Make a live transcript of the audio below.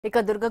ఇక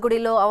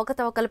దుర్గగుడిలో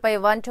అవకతవకలపై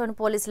one town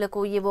పోలీసులకు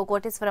EO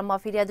Koteswaramma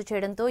ఫిర్యాదు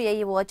చేయడంతో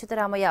AEO అచ్యుత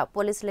రామయ్య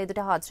పోలీసుల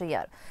ఎదుట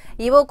హాజరయ్యారు.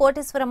 ఈవో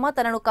కోటేశ్వరమ్మ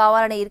తనను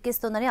కావాలని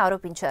ఇరికిస్తోందని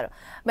ఆరోపించారు.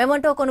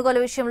 మెమంటో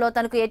కొనుగోలు విషయంలో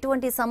తనకు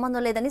ఎటువంటి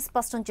సంబంధం లేదని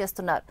స్పష్టం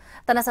చేస్తున్నారు.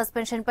 తన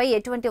సస్పెన్షన్పై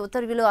ఎటువంటి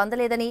ఉత్తర్వులు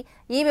అందలేదని,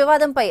 ఈ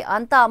వివాదంపై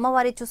అంతా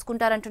అమ్మవారి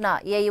చూసుకుంటారంటున్న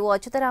AEO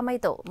అచ్యుత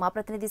రామయ్యతో మా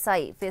ప్రతినిధి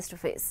సాయి ఫేస్ టు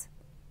ఫేస్.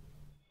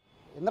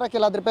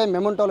 ఇంద్రకీలాద్రిపై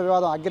మెమంటోల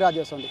వివాదం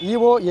అగ్గిరాజేస్తుంది.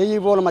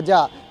 AEOల మధ్య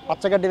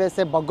పచ్చగడ్డి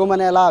వేస్తే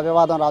బగ్గుమనేలా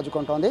వివాదం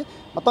రాజుకుంటోంది.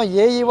 మొత్తం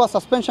AEO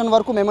సస్పెన్షన్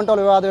వరకు మెమంటోల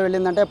వివాదం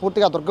వెళ్ళిందంటే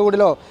పూర్తిగా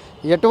దుర్గగుడిలో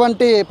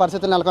ఎటువంటి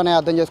పరిస్థితులు నెలకొనే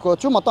అర్థం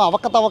చేసుకోవచ్చు. మొత్తం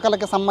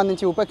అవకతవకలకి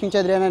సంబంధించి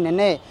ఉపేక్షించేది లేని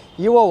నిన్నే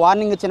EO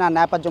వార్నింగ్ ఇచ్చిన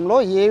నేపథ్యంలో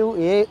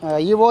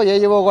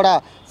AEO కూడా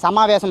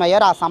సమావేశం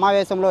అయ్యారు. ఆ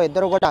సమావేశంలో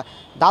ఇద్దరు కూడా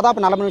దాదాపు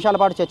 40 నిమిషాల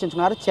పాటు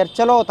చర్చించుకున్నారు.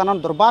 చర్చలో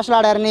తనను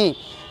దుర్భాషలాడారని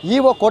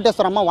EO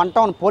Koteswaramma one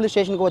town police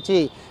స్టేషన్కి వచ్చి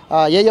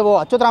AEO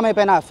అచ్యుత రామయ్య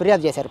పైన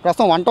ఫిర్యాదు చేశారు.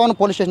 ప్రస్తుతం వన్ టౌన్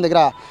పోలీస్ స్టేషన్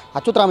దగ్గర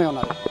అచ్యుత రామయ్య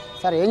ఉన్నారు.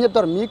 సార్, ఏం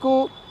చెప్తారు? మీకు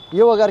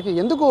ఈవో గారికి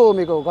ఎందుకు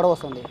మీకు గొడవ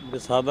వస్తుంది?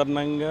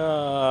 సాధారణంగా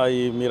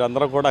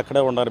మీరందరూ కూడా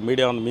అక్కడే ఉన్నారు,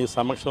 మీడియా మీ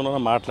సమక్షంలో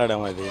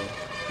మాట్లాడాము, అది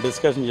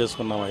డిస్కషన్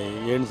చేసుకున్నాము.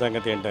 ఏంటి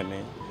సంగతి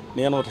ఏంటని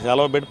నేను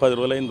సెలవు పెట్టి 10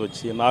 రోజులైంది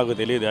వచ్చి, నాకు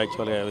తెలియదు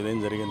యాక్చువల్గా ఏం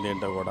జరిగింది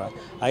ఏంటో కూడా.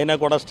 అయినా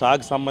కూడా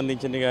స్టాక్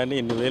సంబంధించింది కానీ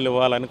ఇన్ని వేలు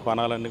ఇవ్వాలని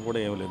కొనాలని కూడా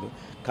ఏం లేదు.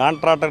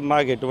 కాంట్రాక్టర్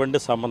నాకు ఎటువంటి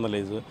సంబంధం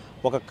లేదు.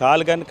 ఒక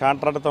కాల్ కానీ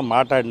కాంట్రాక్టర్తో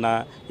మాట్లాడినా,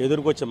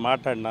 ఎదురుకొచ్చి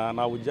మాట్లాడినా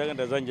నా ఉద్యోగం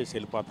రిజైన్ చేసి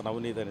వెళ్ళిపోతాను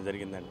అవినీతి అని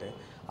జరిగిందంటే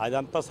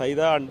అదంతా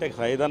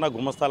సైదానా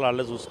గుమస్తాలు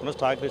వాళ్ళే చూసుకుని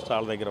స్టాక్ లిస్ట్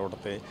వాళ్ళ దగ్గర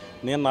ఉంటుంది.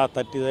 నేను నా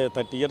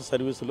 30 ఇయర్స్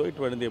సర్వీసులో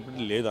ఇటువంటిది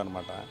ఎప్పుడు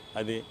లేదనమాట.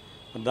 అది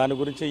దాని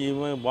గురించి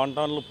ఈమె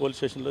బాంటాన్లో పోలీస్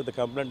స్టేషన్లో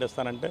కంప్లైంట్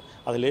ఇస్తానంటే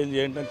అసలు ఏం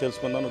చేయండి అని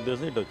తెలుసుకుందాం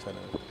ఉద్దేశం ఇటు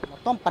వచ్చాను.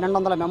 మొత్తం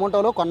 1200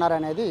 మెమంటోలు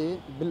కొన్నారనేది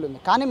బిల్లు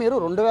ఉంది. కానీ మీరు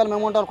 2000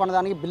 మెమంటోలు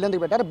కొనడానికి బిల్లు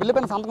ఎందుకు పెట్టారు? బిల్లు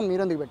పైన సంతకం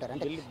మీరు ఎందుకు పెట్టారు?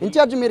 అంటే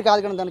ఇన్ఛార్జ్ మీరు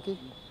కాదు కానీ దానికి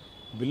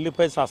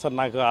బిల్లుపై అసలు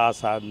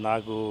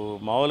నాకు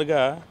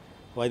మామూలుగా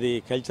అది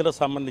కల్చర్కి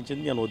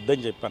సంబంధించింది. నేను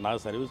వద్దని చెప్పాను. నాకు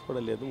సర్వీస్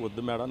కూడా లేదు,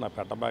 వద్దు మేడం నా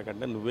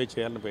పెట్టబాకంటే నువ్వే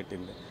చేయాలని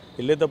పెట్టింది.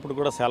 వెళ్ళేటప్పుడు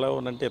కూడా సెలవు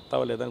అంటే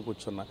ఇస్తావా లేదని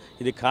కూర్చున్నా.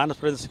 ఇది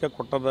కాన్ఫిడెన్స్గా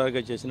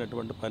కుట్రదారిగా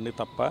చేసినటువంటి పని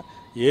తప్ప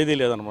ఏదీ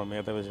లేదన్నమాట.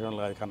 మిగతా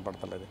విషయంలో అది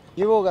కనపడతలేదు.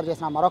 ఈవో గారు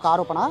చేసిన మరొక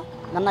ఆరోపణ,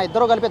 నిన్న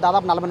ఇద్దరు కలిపి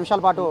దాదాపు 40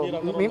 నిమిషాల పాటు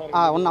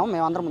ఉన్నాం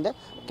మేమందరం ముందే,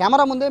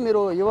 కెమెరా ముందే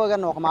మీరు ఈవో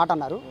గారిని ఒక మాట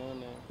అన్నారు,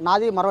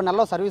 నాది మరో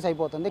నెలలో సర్వీస్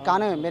అయిపోతుంది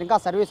కానీ మీరు ఇంకా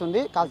సర్వీస్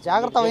ఉంది, కాస్త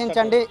జాగ్రత్త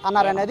వహించండి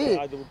అన్నారు అనేది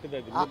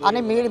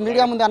అని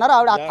మీడియా ముందే అన్నారు.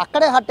 ఆవిడ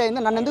అక్కడే హర్ట్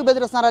అయింది. నన్ను ఎందుకు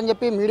బెదిరిస్తున్నారని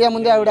చెప్పి మీడియా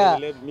ముందే ఆవిడ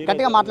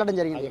గట్టిగా మాట్లాడడం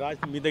జరిగింది.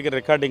 మీ దగ్గర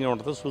రికార్డింగ్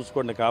ఉంటుంది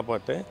చూసుకోండి.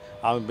 కాబట్టి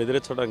ఆమె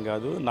బెదిరించడం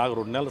కాదు, నాకు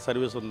 2 నెలల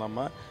సర్వీస్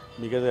ఉందమ్మా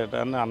మీకు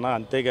అన్న,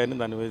 అంతేగాని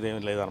దాని మీద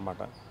ఏమి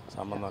లేదనమాట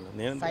సంబంధాలు.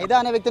 నేను సైదా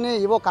అనే వ్యక్తిని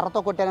ఈవో కర్రతో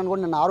కొట్టారని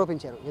కూడా నిన్ను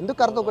ఆరోపించారు. ఎందుకు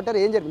కర్రతో కొట్టారు,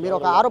 ఏం జరిగింది? మీరు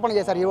ఒక ఆరోపణ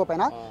చేశారు ఈవో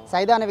పైన,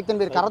 సైదా అనే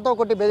వ్యక్తిని మీరు కర్రతో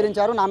కొట్టి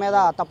బెదిరించారు, నా మీద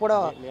తప్పుడు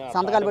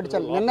సంతకాలు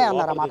పెట్టించారు, నిన్నే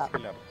అన్నారు అన్నమాట.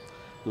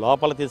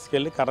 లోపల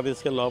తీసుకెళ్ళి కర్ర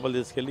తీసుకెళ్ళి లోపల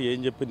తీసుకెళ్ళి ఏం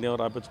చెప్పింది ఏమో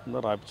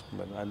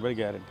రాపించుకుంటాను అని బట్టి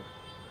గ్యారెంటీ.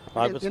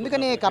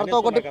 ఎందుకని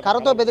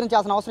కర్రతో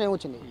బెదిరించాల్సిన అవసరం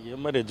ఏమొచ్చింది? ఏం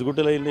మరి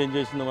ఎగ్జిక్యూటివ్ అయింది, ఏం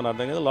చేసిందో మన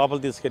అర్థం కదా. లోపల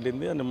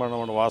తీసుకెళ్ళింది అని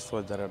మన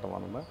వాస్తవం జరగటం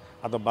వలన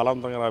అంత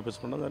బలవంతంగా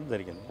రాపించుకోవడం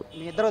జరిగింది.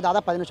 మీ ఇద్దరు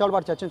దాదాపు 10 నిమిషాల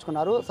పాటు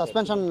చర్చించుకున్నారు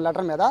సస్పెన్షన్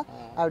లెటర్ మీద.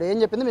 ఆవిడ ఏం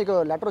చెప్పింది? మీకు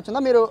లెటర్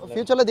వచ్చిందా? మీరు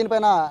ఫ్యూచర్లో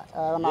దీనిపైన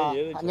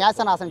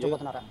న్యాయస్థానం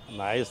ఆశ్రయించబోతున్నారా?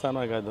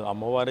 న్యాయస్థానం కాదు,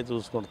 అమ్మవారే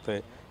చూసుకుంటే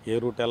ఏ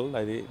రూట్ వెళ్ళాలి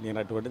అది. నేను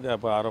అటువంటిది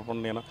ఆరోపణ,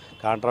 నేను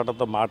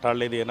కాంట్రాక్టర్తో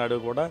మాట్లాడలేదు ఏనాడు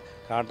కూడా.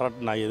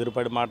 కాంట్రాక్టర్ నా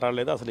ఎదురుపడి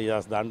మాట్లాడలేదు అసలు.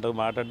 దాంట్లో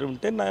మాట్లాడి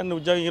ఉంటే నేను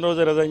ఉద్యోగం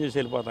ఈరోజు రిజైన్ చేసి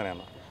వెళ్ళిపోతాను.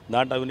 నేను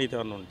దాంట్లో అవినీతి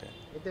ఏమన్నా ఉంటే.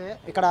 అయితే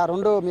ఇక్కడ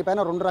మీ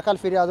పైన 2 రకాల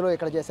ఫిర్యాదులు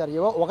ఇక్కడ చేశారు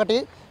ఈవో. ఒకటి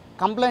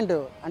కంప్లైంట్,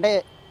 అంటే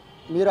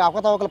మీరు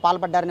అవకతవకలు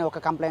పాల్పడ్డారని ఒక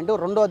కంప్లైంట్.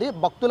 రెండోది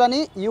భక్తులని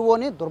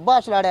ఈవోని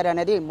దుర్భాషలాడారు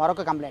అనేది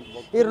మరొక కంప్లైంట్.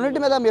 ఈ రెండింటి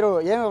మీద మీరు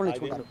ఏమి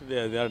వివరించుకుంటారు?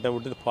 అంటే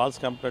ఉంటుంది ఫాల్స్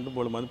కంప్లైంట్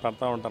 3 మంది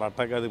పడతా ఉంటారు.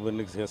 అట్టా కాదు,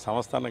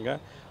 సంస్థానంగా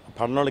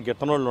పడినోళ్ళు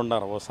గిట్టనోళ్ళు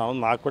ఉన్నారు.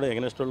 నాకు కూడా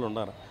ఎగనెస్ట్ వాళ్ళు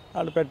ఉన్నారు.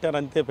 వాళ్ళు పెట్టారు,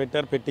 అంతే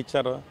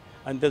పెట్టించారు,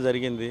 అంతే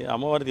జరిగింది.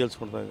 అమ్మవారు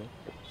తెలుసుకుంటుంది.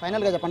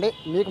 ఫైనల్గా చెప్పండి,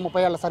 మీకు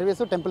 30 ఏళ్ళ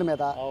సర్వీసు టెంపుల్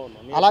మీద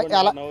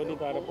అలా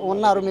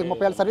ఉన్నారు, మీకు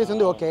 30 ఏళ్ళ సర్వీస్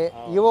ఉంది, ఓకే.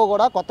 ఈవో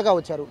కూడా కొత్తగా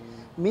వచ్చారు.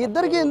 మీ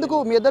ఇద్దరికి ఎందుకు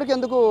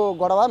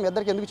గొడవ? మీ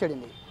ఇద్దరికి ఎందుకు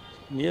చెడింది?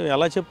 నేను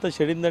ఎలా చెప్తా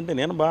చెడిందంటే,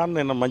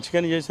 నేను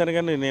మంచిగానే చేశాను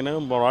కానీ నేను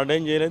ఫ్రాడ్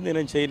ఏం చేయలేదు,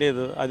 నేనేం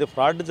చేయలేదు. అది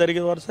ఫ్రాడ్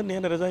జరిగే వరుస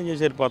నేను రిజైన్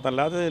చేసి వెళ్ళిపోతాను.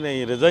 లేకపోతే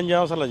నేను రిజైన్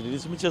చేయాల్సిన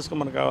డిస్మిస్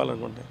చేసుకోమని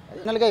కావాలనుకుంటే.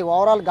 ఫైనల్గా ఈ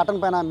ఓవరాల్ ఘటన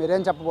పైన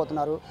మీరేం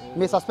చెప్పబోతున్నారు?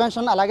 మీ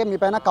సస్పెన్షన్ అలాగే మీ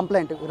పైన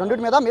కంప్లైంట్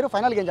రెండింటి మీద మీరు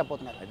ఫైనల్గా ఏం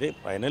చెప్పబోతున్నారు? అదే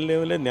ఫైనల్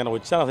ఏం లేదు, నేను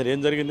వచ్చాను అసలు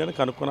ఏం జరిగింది అని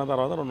కనుక్కున్న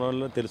తర్వాత 2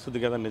 రోజుల్లో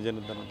తెలుస్తుంది కదా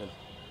నిజం తెలుసు.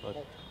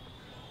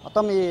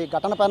 మొత్తం ఈ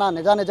ఘటన పైన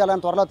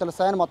నిజాలను త్వరలో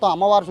తెలుస్తాయని మొత్తం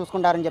అమ్మవారు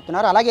చూసుకుంటారని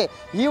చెప్తున్నారు. అలాగే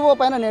ఈవో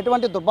పైన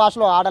ఎటువంటి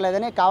దుర్భాషలో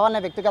ఆడలేదని, కావాలనే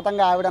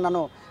వ్యక్తిగతంగా ఆవిడ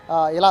నన్ను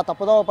ఇలా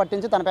తప్పుదోవ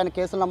పట్టించి తన పైన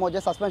కేసులు నమోదు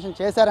చేసి సస్పెన్షన్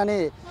చేశారని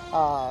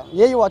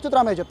AEO అచ్యుత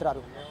రామయ్య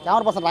చెప్తున్నారు.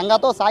 Camera person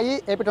రంగాతో Sai,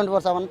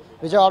 AP24x7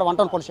 Vijayawada one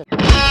town police station.